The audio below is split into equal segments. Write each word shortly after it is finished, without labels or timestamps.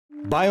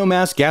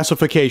Biomass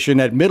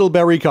Gasification at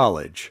Middlebury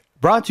College.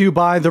 Brought to you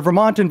by the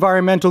Vermont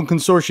Environmental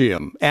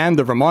Consortium and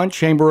the Vermont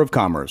Chamber of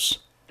Commerce.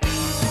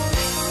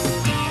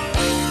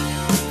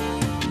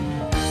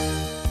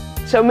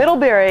 So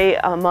Middlebury,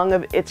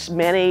 among its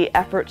many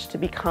efforts to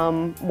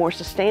become more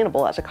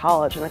sustainable as a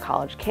college and a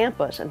college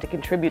campus and to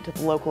contribute to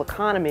the local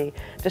economy,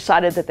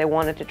 decided that they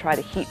wanted to try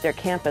to heat their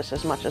campus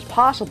as much as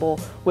possible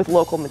with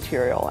local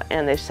material.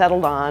 And they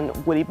settled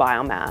on woody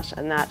biomass,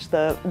 and that's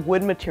the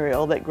wood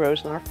material that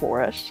grows in our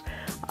forests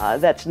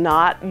that's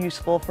not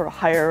useful for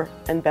higher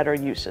and better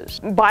uses.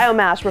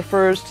 Biomass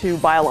refers to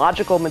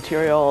biological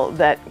material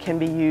that can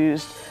be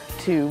used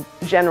to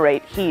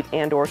generate heat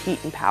and/or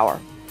heat and power.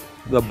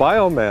 The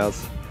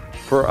biomass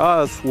for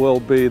us will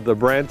be the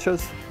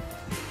branches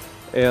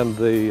and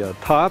the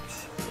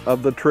tops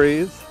of the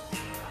trees,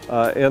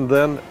 and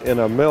then in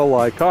a mill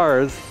like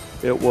ours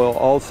it will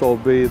also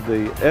be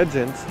the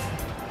edgings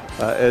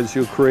as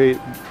you create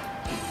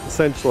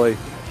essentially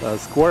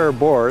square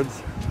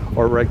boards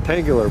or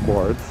rectangular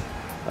boards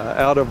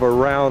out of a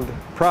round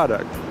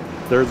product.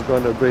 There's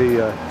going to be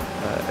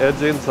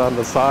edgings on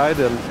the side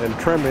and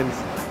trimmings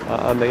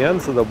on the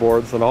ends of the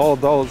boards, and all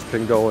of those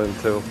can go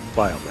into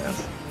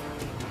biomass.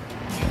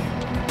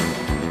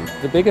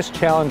 The biggest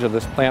challenge of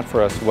this plant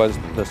for us was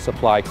the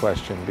supply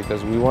question,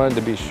 because we wanted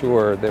to be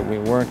sure that we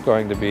weren't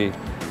going to be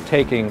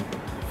taking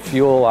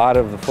fuel out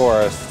of the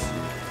forests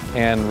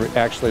and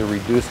actually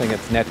reducing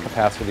its net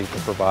capacity to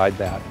provide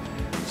that.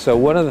 So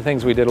one of the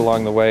things we did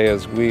along the way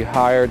is we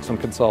hired some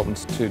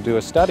consultants to do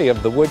a study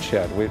of the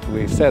woodshed.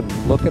 We said,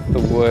 look at the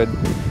wood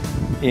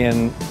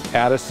in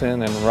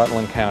Addison and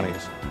Rutland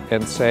counties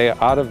and say,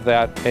 out of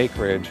that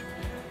acreage,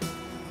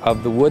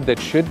 of the wood that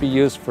should be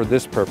used for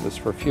this purpose,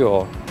 for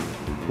fuel,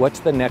 what's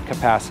the net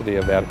capacity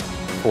of that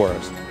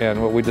forest?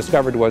 And what we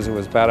discovered was it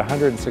was about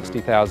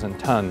 160,000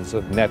 tons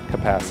of net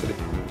capacity.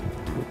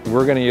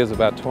 We're going to use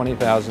about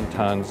 20,000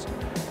 tons,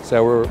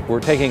 so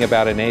we're taking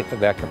about 1/8 of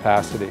that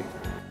capacity.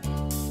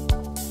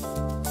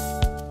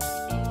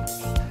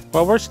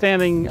 Well, we're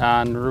standing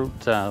on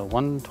Route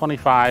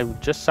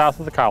 125 just south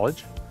of the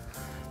college,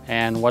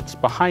 and what's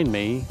behind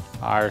me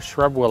are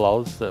shrub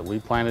willows that we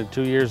planted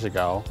 2 years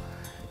ago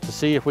to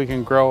see if we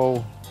can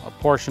grow a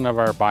portion of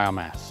our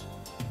biomass.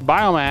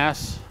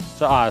 Biomass,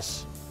 to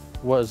us,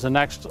 was the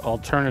next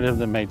alternative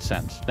that made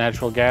sense.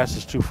 Natural gas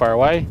is too far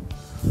away.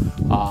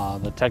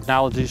 The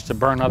technologies to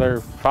burn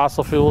other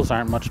fossil fuels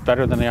aren't much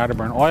better than they are to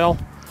burn oil.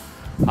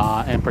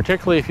 And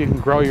particularly if you can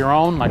grow your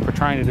own, like we're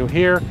trying to do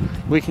here,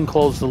 we can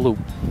close the loop.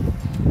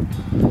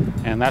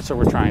 And that's what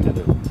we're trying to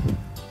do.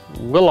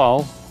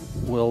 Willow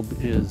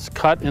is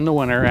cut in the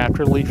winter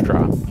after leaf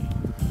drop.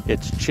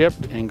 It's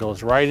chipped and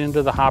goes right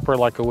into the hopper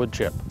like a wood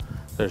chip.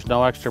 There's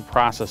no extra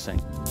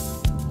processing.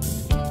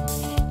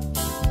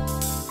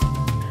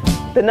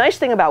 The nice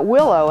thing about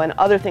willow and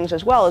other things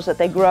as well is that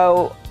they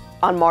grow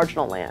on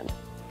marginal land.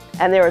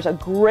 And there is a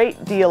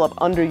great deal of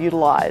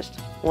underutilized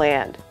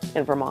land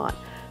in Vermont.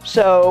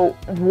 So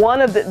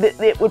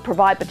it would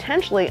provide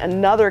potentially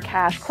another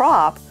cash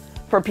crop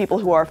for people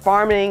who are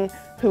farming,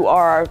 who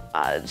are,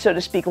 so to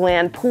speak,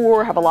 land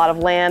poor, have a lot of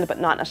land but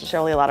not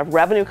necessarily a lot of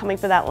revenue coming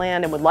for that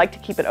land, and would like to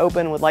keep it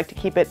open, would like to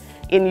keep it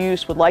in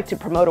use, would like to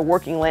promote a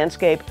working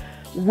landscape.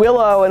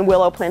 Willow and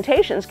willow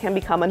plantations can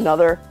become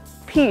another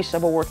piece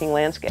of a working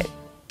landscape.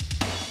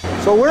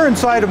 So we're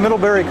inside of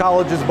Middlebury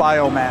College's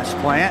biomass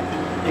plant,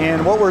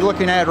 and what we're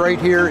looking at right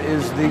here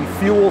is the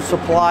fuel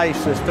supply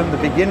system,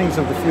 the beginnings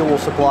of the fuel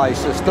supply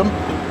system.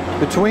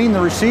 Between the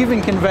receiving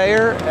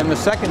conveyor and the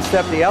second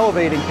step, the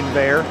elevating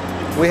conveyor,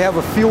 we have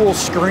a fuel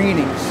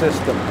screening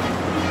system.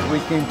 We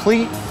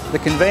complete the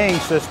conveying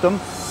system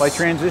by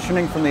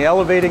transitioning from the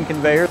elevating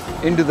conveyor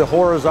into the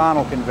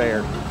horizontal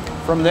conveyor.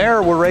 From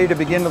there, we're ready to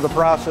begin the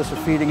process of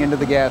feeding into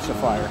the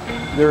gasifier.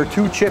 There are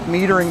 2 chip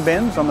metering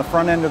bins on the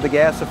front end of the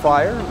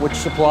gasifier, which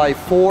supply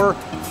 4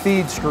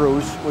 feed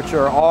screws, which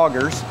are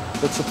augers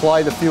that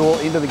supply the fuel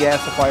into the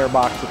gasifier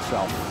box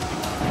itself.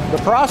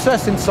 The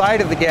process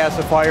inside of the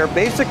gasifier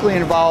basically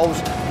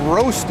involves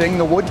roasting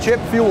the wood chip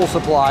fuel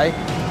supply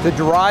to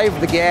drive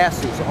the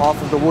gases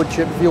off of the wood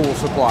chip fuel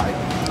supply.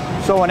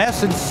 So in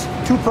essence,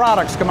 2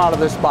 products come out of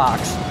this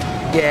box.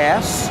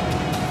 Gas,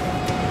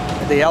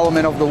 the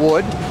element of the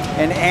wood,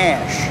 and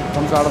ash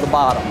comes out of the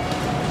bottom,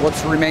 what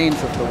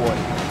remains of the wood.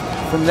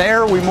 From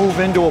there, we move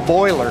into a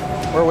boiler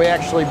where we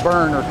actually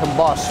burn or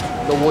combust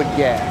the wood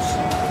gas.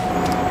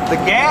 The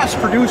gas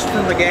produced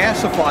in the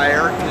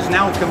gasifier is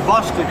now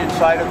combusted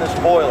inside of this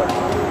boiler.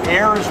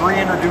 Air is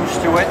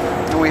reintroduced to it,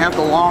 and we have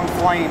the long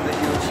flame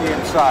that you will see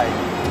inside.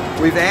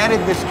 We've added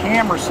this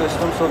camera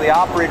system so the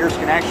operators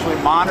can actually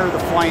monitor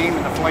the flame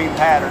and the flame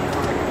pattern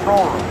from the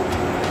control room.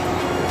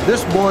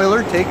 This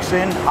boiler takes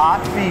in hot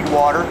feed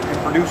water and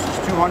produces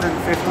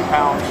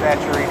 250-pound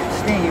saturated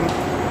steam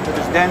that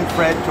is then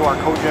fed to our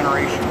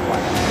cogeneration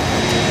plant.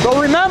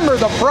 So remember,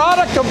 the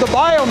product of the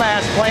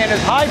biomass plant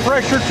is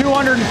high-pressure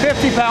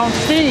 250-pound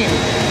steam,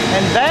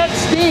 and that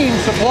steam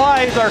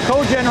supplies our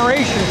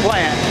cogeneration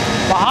plant.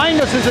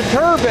 Behind us is a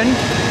turbine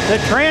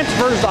that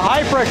transfers the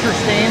high-pressure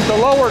steam to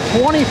lower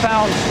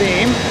 20-pound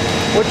steam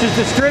which is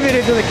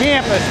distributed to the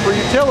campus for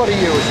utility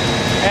use.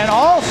 And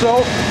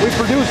also, we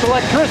produce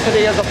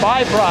electricity as a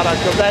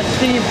byproduct of that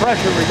steam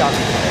pressure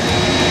reduction.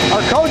 Our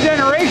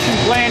cogeneration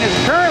plant is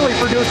currently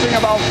producing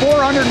about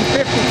 450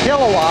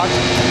 kilowatts,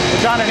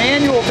 which on an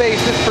annual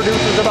basis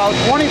produces about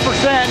 20%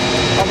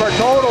 of our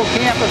total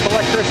campus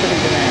electricity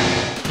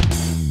demand.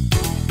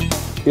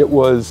 It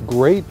was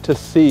great to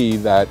see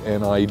that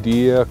an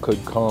idea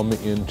could come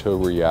into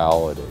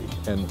reality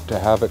and to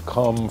have it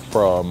come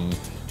from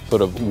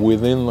sort of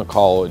within the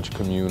college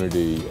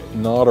community,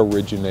 not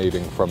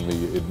originating from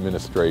the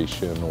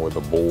administration or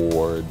the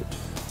board,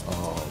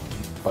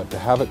 but to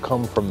have it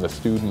come from the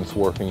students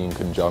working in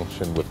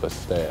conjunction with the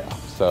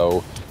staff.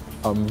 So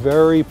I'm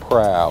very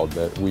proud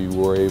that we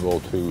were able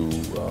to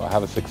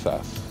have a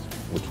success,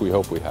 which we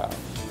hope we have.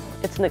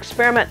 It's an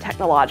experiment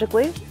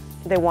technologically.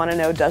 They want to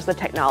know, does the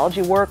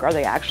technology work? Are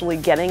they actually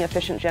getting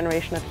efficient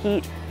generation of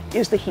heat?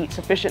 Is the heat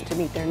sufficient to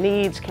meet their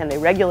needs? Can they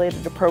regulate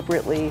it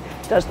appropriately?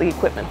 Does the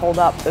equipment hold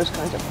up? Those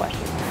kinds of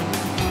questions.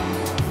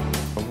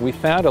 We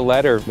found a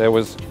letter that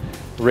was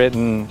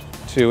written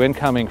to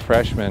incoming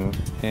freshmen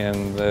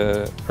in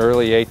the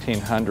early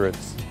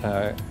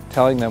 1800s,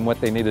 telling them what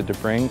they needed to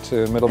bring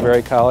to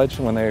Middlebury College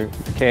when they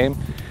came.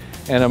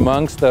 And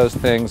amongst those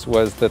things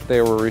was that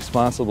they were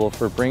responsible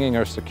for bringing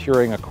or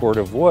securing a cord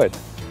of wood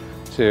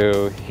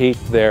to heat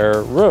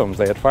their rooms.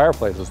 They had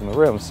fireplaces in the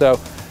rooms. So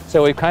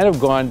we've kind of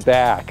gone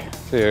back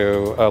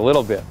to a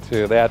little bit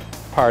to that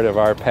part of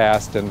our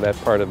past and that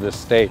part of this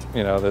state,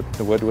 you know, that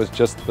the wood was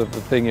just the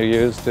thing you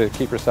used to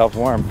keep yourself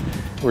warm.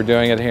 We're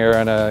doing it here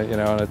in a, you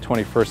know, in a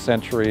 21st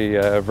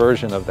century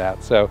version of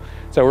that. So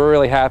we're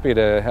really happy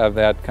to have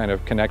that kind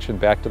of connection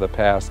back to the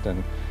past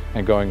and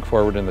going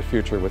forward in the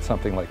future with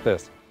something like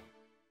this.